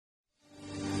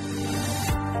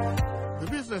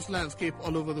business landscape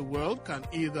all over the world can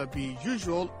either be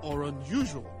usual or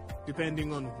unusual,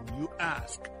 depending on who you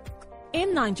ask.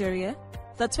 In Nigeria,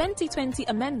 the 2020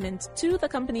 amendment to the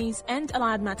Companies and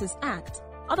Allied Matters Act,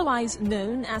 otherwise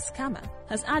known as CAMA,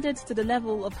 has added to the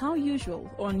level of how usual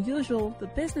or unusual the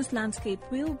business landscape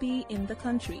will be in the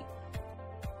country.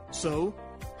 So,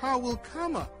 how will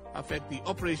CAMA affect the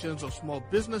operations of small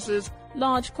businesses,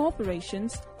 large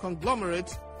corporations,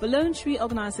 conglomerates, voluntary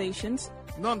organizations,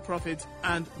 non-profit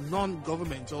and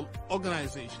non-governmental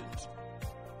organizations?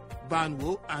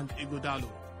 Banwo and Ighodalo,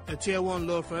 a Tier 1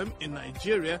 law firm in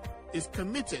Nigeria, is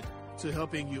committed to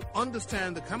helping you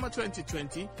understand the CAMA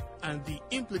 2020 and the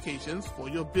implications for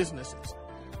your businesses.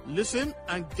 Listen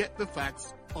and get the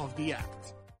facts of the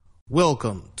Act.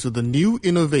 Welcome to the new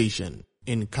innovation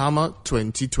in CAMA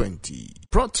 2020,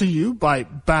 brought to you by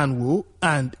Banwo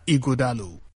and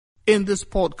Ighodalo. In this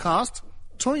podcast,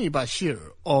 Toyin Bashir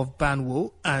of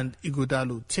Banwo and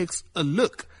Ighodalo takes a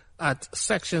look at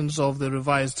sections of the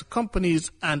revised Companies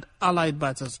and Allied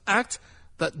Matters Act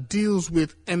that deals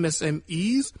with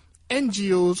MSMEs,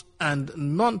 NGOs and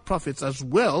non-profits as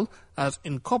well as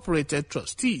incorporated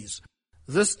trustees.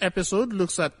 This episode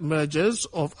looks at mergers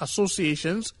of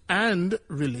associations and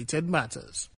related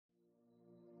matters.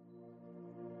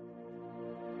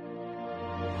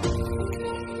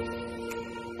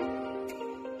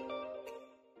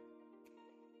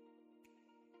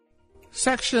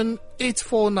 Section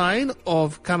 849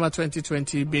 of CAMA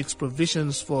 2020 makes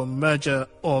provisions for merger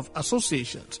of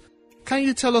associations. Can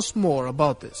you tell us more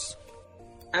about this?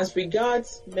 As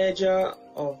regards merger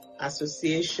of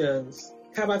associations,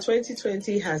 CAMA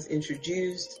 2020 has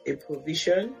introduced a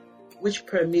provision which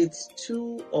permits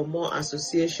two or more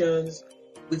associations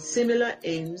with similar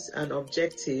aims and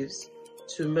objectives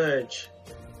to merge.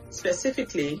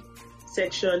 Specifically,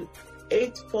 Section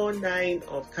 849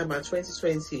 of CAMA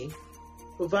 2020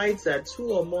 provides that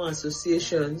two or more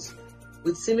associations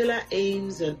with similar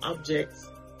aims and objects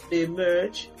may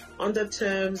merge under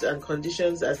terms and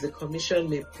conditions as the Commission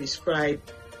may prescribe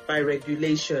by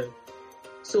regulation.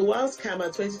 So whilst CAMA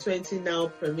 2020 now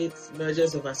permits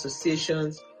mergers of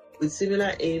associations with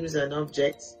similar aims and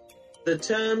objects, the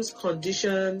terms,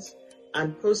 conditions,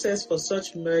 and process for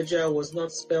such merger was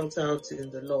not spelled out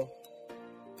in the law.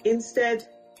 Instead,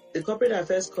 the Corporate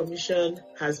Affairs Commission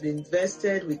has been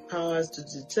vested with powers to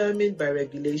determine by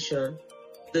regulation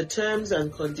the terms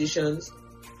and conditions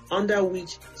under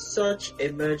which such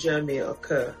a merger may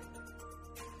occur.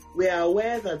 We are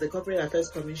aware that the Corporate Affairs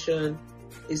Commission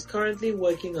is currently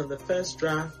working on the first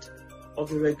draft of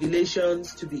the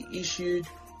regulations to be issued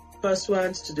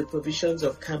pursuant to the provisions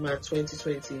of CAMA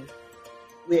 2020.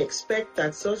 We expect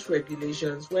that such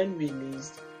regulations, when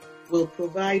released, will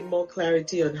provide more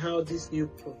clarity on how this new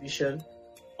provision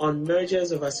on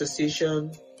mergers of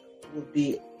associations will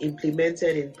be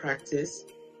implemented in practice,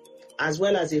 as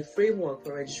well as a framework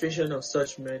for registration of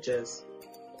such mergers.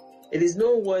 It is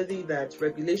noteworthy that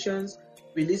regulations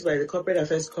released by the Corporate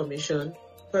Affairs Commission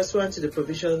pursuant to the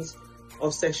provisions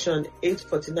of Section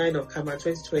 849 of CAMA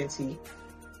 2020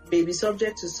 may be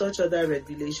subject to such other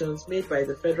regulations made by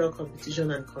the Federal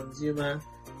Competition and Consumer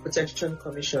Protection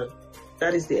Commission,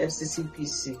 that is the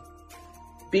FCCPC,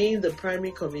 being the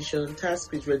primary commission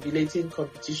tasked with regulating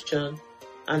competition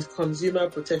and consumer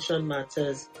protection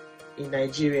matters in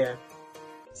Nigeria.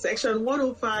 Section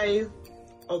 105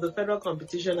 of the Federal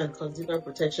Competition and Consumer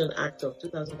Protection Act of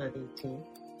 2018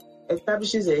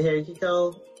 establishes a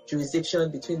hierarchical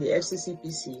jurisdiction between the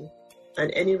FCCPC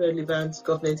and any relevant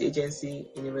government agency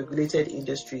in a regulated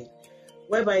industry,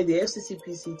 whereby the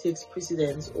FCCPC takes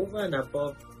precedence over and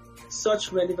above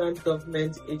such relevant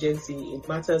government agency in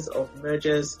matters of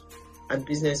mergers and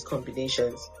business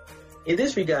combinations. In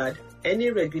this regard, any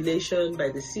regulation by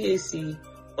the CAC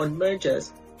on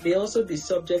mergers may also be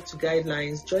subject to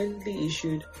guidelines jointly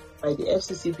issued by the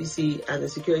FCCPC and the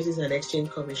Securities and Exchange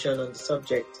Commission on the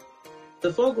subject.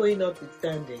 The foregoing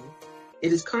notwithstanding,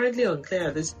 it is currently unclear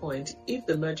at this point if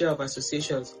the merger of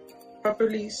associations,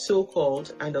 properly so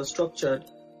called and unstructured,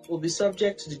 will be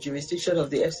subject to the jurisdiction of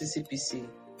the FCCPC.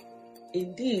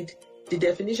 Indeed, the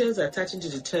definitions attaching to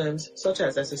the terms, such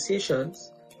as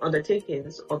associations,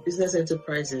 undertakings, or business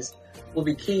enterprises, will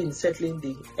be key in settling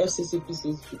the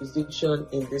FCCPC's jurisdiction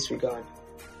in this regard.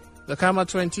 The CAMA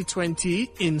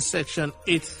 2020 in Section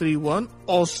 831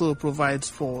 also provides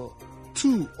for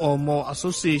two or more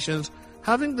associations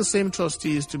having the same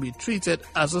trustees to be treated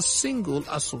as a single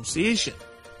association.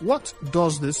 What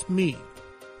does this mean?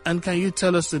 And can you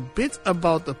tell us a bit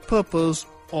about the purpose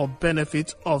or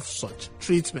benefit of such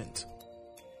treatment?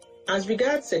 As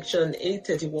regards Section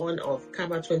 831 of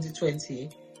CAMA 2020,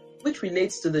 which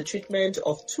relates to the treatment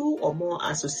of two or more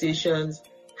associations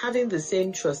having the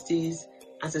same trustees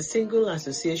as a single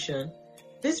association,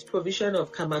 this provision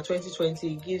of CAMA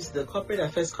 2020 gives the Corporate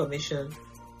Affairs Commission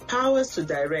powers to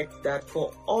direct that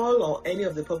for all or any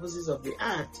of the purposes of the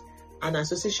Act, an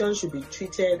association should be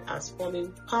treated as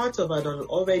forming part of an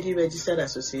already registered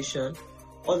association,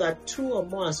 or that two or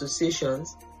more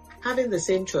associations having the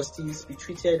same trustees be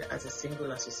treated as a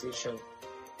single association.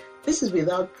 This is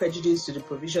without prejudice to the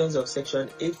provisions of Section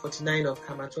 849 of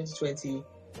CAMA 2020,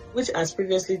 which, as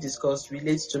previously discussed,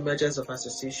 relates to mergers of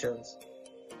associations.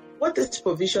 What this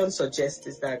provision suggests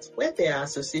is that where there are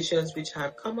associations which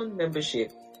have common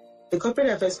membership, the Corporate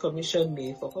Affairs Commission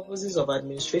may, for purposes of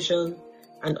administration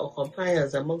and or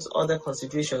compliance amongst other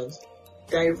considerations,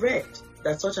 direct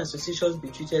that such associations be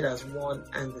treated as one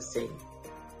and the same.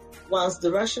 Whilst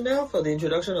the rationale for the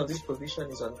introduction of this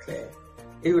provision is unclear,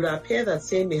 it would appear that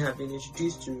same may have been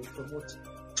introduced to promote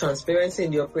transparency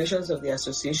in the operations of the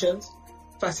associations,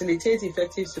 facilitate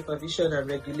effective supervision and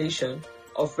regulation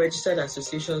of registered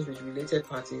associations with related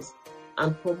parties,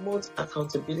 and promote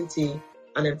accountability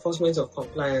and enforcement of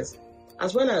compliance,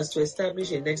 as well as to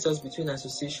establish a nexus between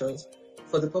associations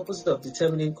for the purpose of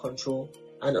determining control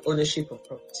and ownership of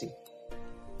property.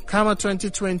 CAMA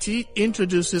 2020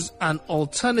 introduces an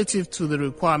alternative to the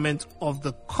requirement of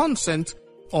the consent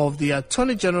of the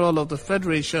Attorney General of the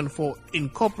Federation for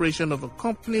incorporation of a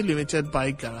company limited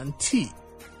by guarantee.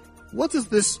 What is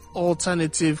this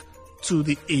alternative to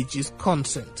the AG's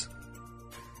consent?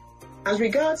 As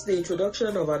regards the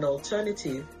introduction of an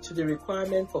alternative to the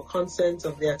requirement for consent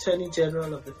of the Attorney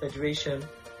General of the Federation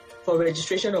for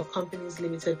registration of companies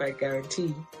limited by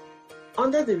guarantee,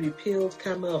 under the repealed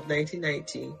CAMA of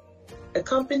 1990, a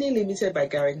company limited by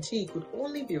guarantee could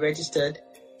only be registered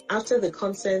after the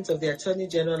consent of the Attorney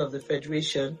General of the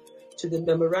Federation to the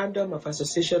Memorandum of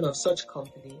Association of such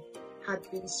company had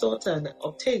been sought and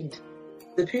obtained.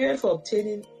 The period for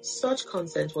obtaining such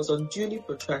consent was unduly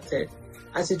protracted,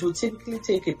 as it would typically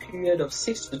take a period of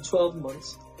 6 to 12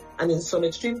 months, and in some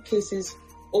extreme cases,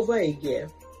 over a year,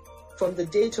 from the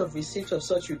date of receipt of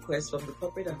such request from the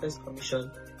Corporate Affairs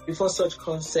Commission before such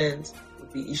consent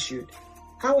would be issued.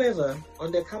 However,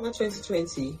 under CAMA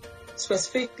 2020,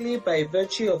 specifically by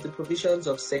virtue of the provisions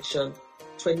of Section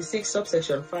 26,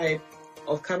 subsection 5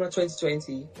 of CAMA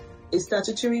 2020, a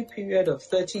statutory period of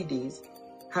 30 days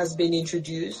has been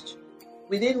introduced,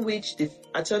 within which the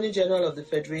Attorney General of the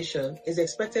Federation is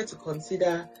expected to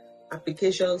consider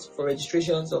applications for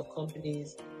registrations of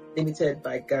companies limited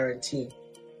by guarantee.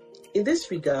 In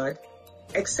this regard,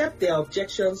 except there are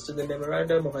objections to the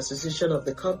Memorandum of Association of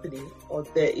the company, or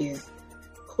there is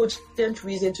cogent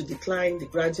reason to decline the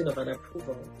granting of an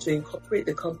approval to incorporate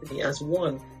the company as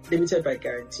one limited by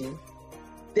guarantee,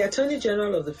 the Attorney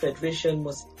General of the Federation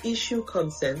must issue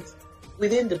consent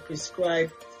within the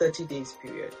prescribed 30 days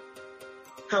period.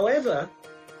 However,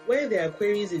 where there are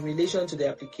queries in relation to the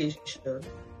application,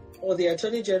 or the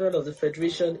Attorney General of the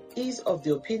Federation is of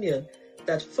the opinion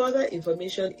that further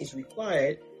information is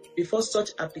required before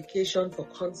such application for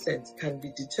consent can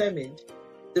be determined,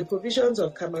 the provisions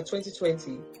of CAMA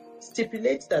 2020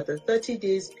 stipulate that the 30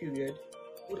 days period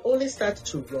would only start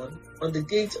to run on the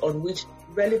date on which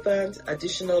relevant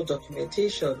additional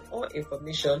documentation or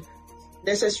information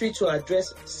necessary to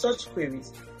address such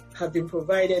queries have been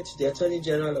provided to the Attorney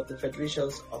General of the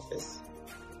Federation's office.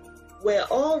 Where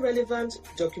all relevant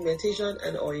documentation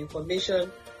and or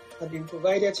information have been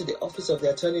provided to the Office of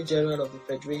the Attorney General of the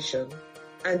Federation,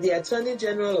 and the Attorney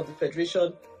General of the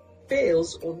Federation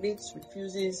fails, omits,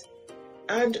 refuses,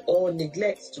 and or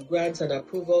neglects to grant an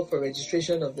approval for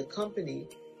registration of the company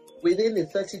within the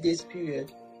 30 days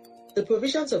period, the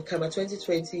provisions of CAMA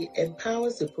 2020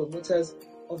 empowers the promoters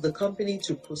of the company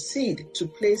to proceed to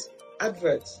place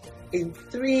adverts in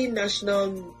 3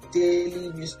 national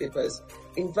daily newspapers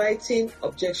inviting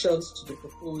objections to the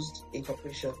proposed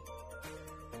incorporation.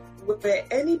 Where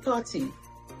any party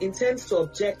intends to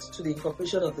object to the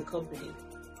incorporation of the company,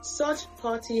 such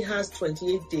party has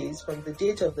 28 days from the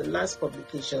date of the last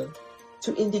publication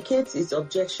to indicate its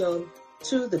objection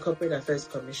to the Corporate Affairs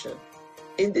Commission.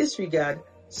 In this regard,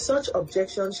 such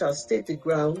objection shall state the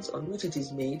grounds on which it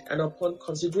is made, and upon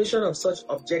consideration of such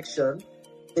objection,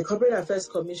 the Corporate Affairs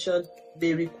Commission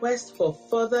may request for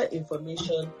further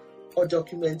information or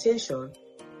documentation,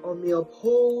 or may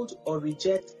uphold or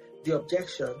reject the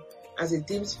objection as it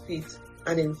deems fit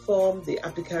and inform the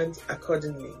applicant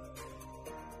accordingly.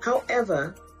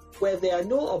 However, where there are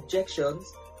no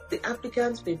objections, the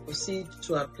applicant may proceed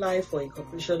to apply for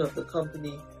incorporation of the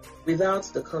company without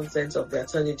the consent of the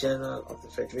Attorney General of the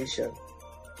Federation.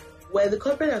 Where the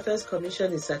Corporate Affairs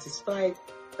Commission is satisfied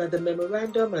that the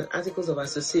Memorandum and Articles of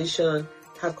Association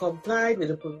have complied with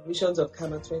the provisions of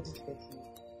CAMA 2020,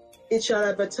 it shall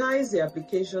advertise the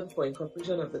application for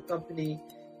incorporation of the company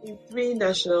in 3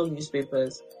 national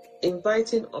newspapers,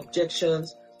 inviting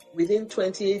objections within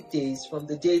 28 days from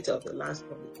the date of the last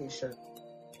publication.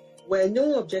 Where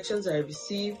no objections are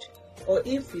received, or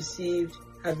if received,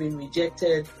 have been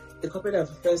rejected, the Corporate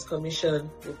Affairs Commission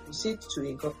will proceed to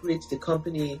incorporate the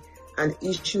company and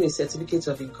issue a certificate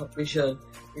of incorporation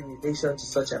in relation to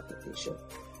such application.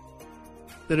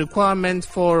 The requirement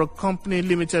for a company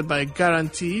limited by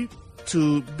guarantee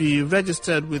to be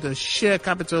registered with a share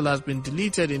capital has been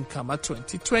deleted in CAMA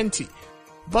 2020.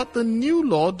 But the new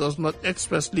law does not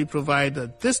expressly provide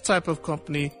that this type of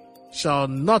company shall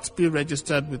not be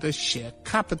registered with a share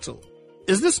capital.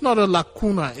 Is this not a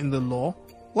lacuna in the law?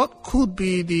 What could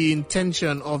be the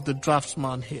intention of the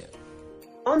draftsman here?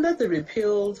 Under the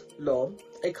repealed law,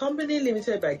 a company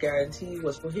limited by guarantee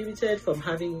was prohibited from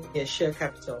having a share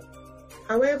capital.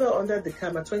 However, under the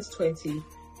CAMA 2020,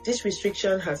 this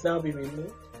restriction has now been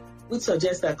removed, which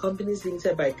suggests that companies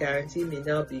limited by guarantee may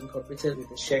now be incorporated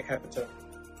with a share capital.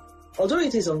 Although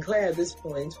it is unclear at this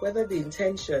point whether the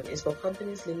intention is for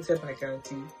companies limited by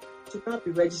guarantee to not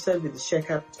be registered with the share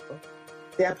capital,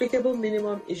 the applicable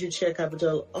minimum issued share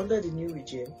capital under the new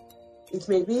regime, it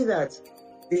may be that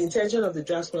the intention of the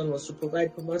draftsman was to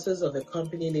provide promoters of a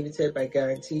company limited by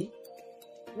guarantee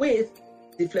with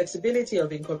the flexibility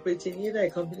of incorporating either a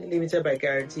company limited by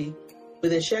guarantee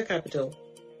with a share capital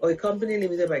or a company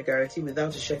limited by guarantee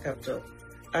without a share capital,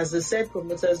 as the said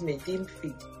promoters may deem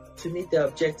fit to meet their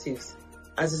objectives,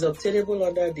 as is obtainable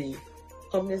under the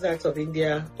Companies Act of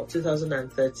India of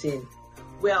 2013.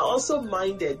 We are also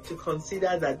minded to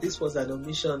consider that this was an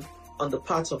omission on the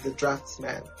part of the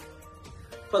draftsman.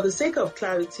 For the sake of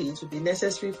clarity, it would be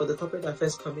necessary for the Corporate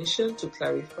Affairs Commission to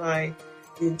clarify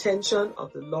the intention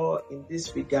of the law in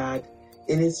this regard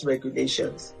in its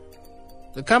regulations.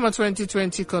 The CAMA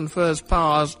 2020 confers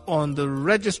powers on the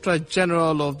Registrar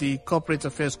General of the Corporate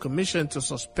Affairs Commission to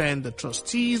suspend the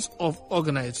trustees of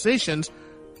organizations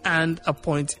and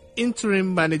appoint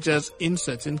interim managers in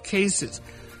certain cases.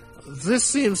 This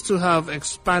seems to have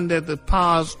expanded the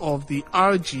powers of the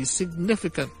RG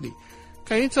significantly.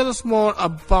 Can you tell us more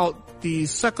about the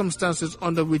circumstances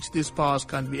under which these powers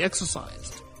can be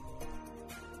exercised?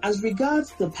 As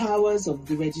regards the powers of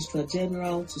the Registrar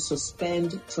General to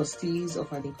suspend trustees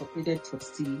of an incorporated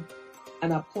trustee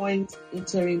and appoint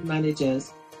interim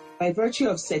managers, by virtue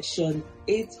of Section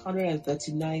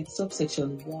 839,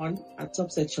 subsection 1 and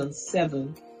subsection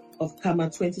 7 of CAMA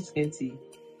 2020,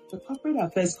 the Corporate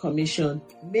Affairs Commission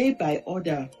may by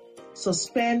order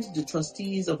suspend the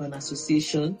trustees of an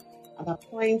association and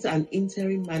appoint an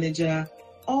interim manager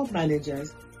or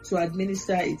managers to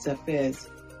administer its affairs.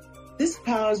 These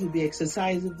powers will be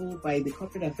exercisable by the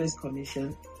Corporate Affairs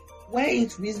Commission where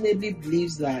it reasonably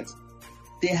believes that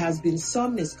there has been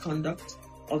some misconduct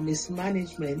or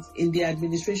mismanagement in the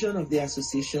administration of the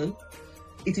association.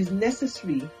 It is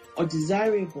necessary or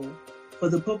desirable for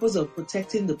the purpose of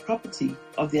protecting the property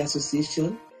of the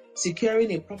association,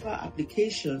 securing a proper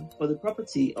application for the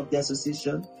property of the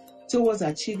association towards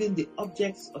achieving the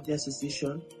objects of the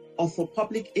association, or for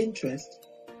public interest,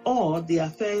 or the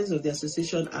affairs of the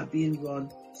association are being run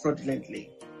fraudulently.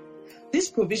 This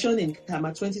provision in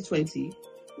CAMA 2020,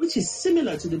 which is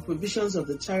similar to the provisions of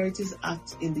the Charities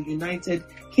Act in the United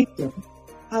Kingdom,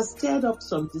 has stirred up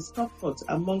some discomfort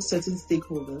among certain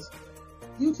stakeholders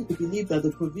due to the belief that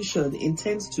the provision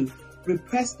intends to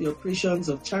repress the operations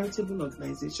of charitable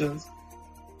organizations.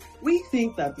 We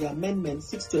think that the amendment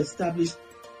seeks to establish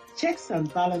checks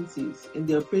and balances in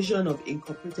the operation of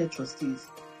incorporated trustees.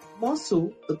 More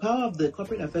so, the power of the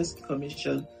Corporate Affairs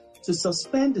Commission to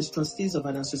suspend the trustees of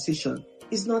an association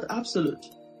is not absolute.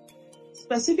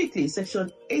 Specifically,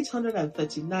 Section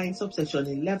 839, subsection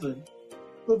 11,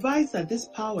 provides that this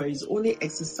power is only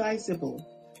exercisable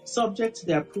subject to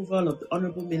the approval of the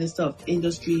Honorable Minister of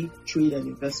Industry, Trade and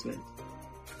Investment.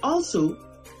 Also,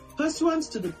 pursuant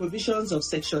to the provisions of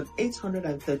Section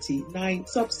 839,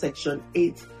 subsection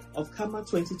 8 of CAMA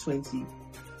 2020,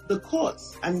 the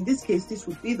courts, and in this case this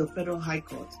would be the Federal High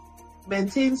Court,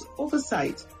 maintains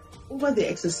oversight over the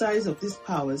exercise of these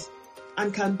powers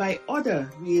and can by order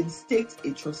reinstate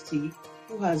a trustee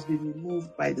who has been removed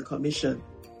by the Commission.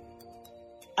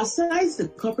 Aside the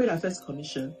Corporate Affairs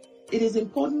Commission, it is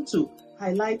important to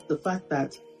highlight the fact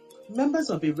that members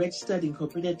of a registered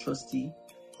incorporated trustee,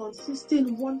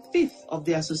 consisting 1/5 of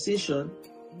the association,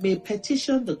 may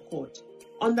petition the court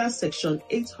under Section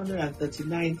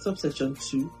 839, subsection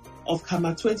 2 of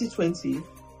CAMA 2020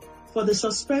 for the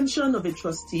suspension of a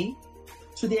trustee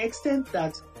to the extent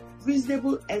that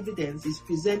reasonable evidence is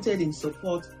presented in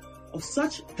support of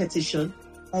such petition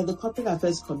by the Corporate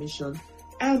Affairs Commission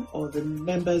and or the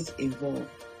members involved.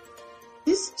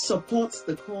 This supports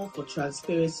the call for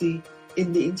transparency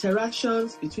in the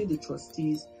interactions between the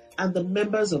trustees and the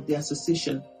members of the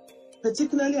association,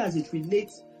 particularly as it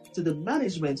relates to the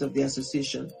management of the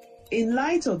association. In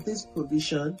light of this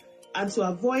provision, and to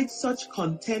avoid such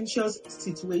contentious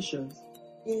situations,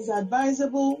 it is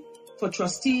advisable for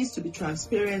trustees to be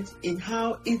transparent in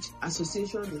how each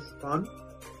association is run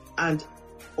and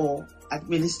or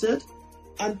administered,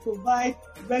 and provide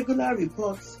regular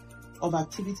reports of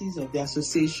activities of the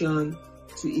association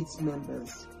to its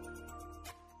members.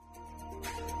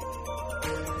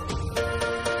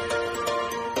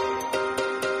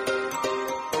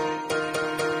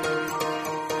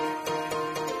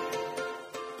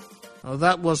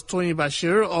 That was Toyin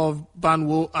Bashir of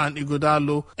Banwo and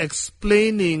Ighodalo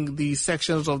explaining the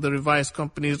sections of the Revised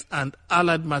Companies and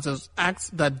Allied Matters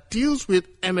Act that deals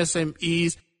with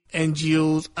MSMEs,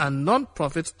 NGOs and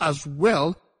non-profits as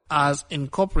well as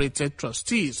incorporated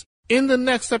trustees. In the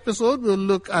next episode, we'll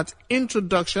look at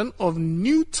introduction of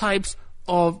new types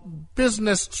of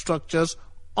business structures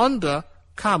under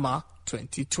CAMA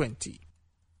 2020.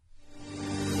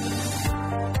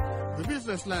 The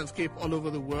business landscape all over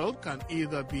the world can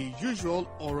either be usual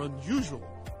or unusual,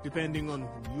 depending on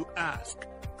who you ask.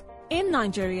 In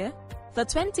Nigeria, the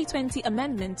 2020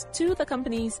 amendment to the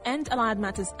Companies and Allied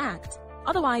Matters Act,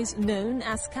 otherwise known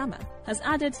as CAMA, has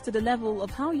added to the level of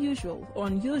how usual or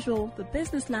unusual the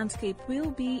business landscape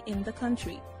will be in the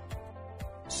country.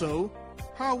 So,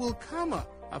 how will CAMA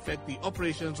affect the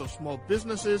operations of small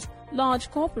businesses, large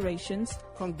corporations,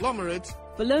 conglomerates,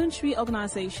 voluntary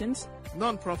organizations,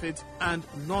 non-profit and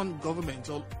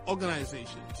non-governmental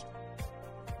organizations?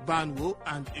 Banwo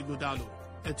and Ighodalo,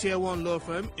 a Tier 1 law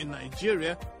firm in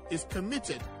Nigeria, is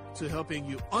committed to helping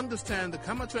you understand the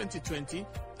CAMA 2020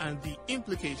 and the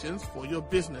implications for your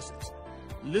businesses.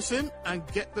 Listen and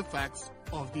get the facts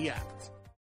of the Act.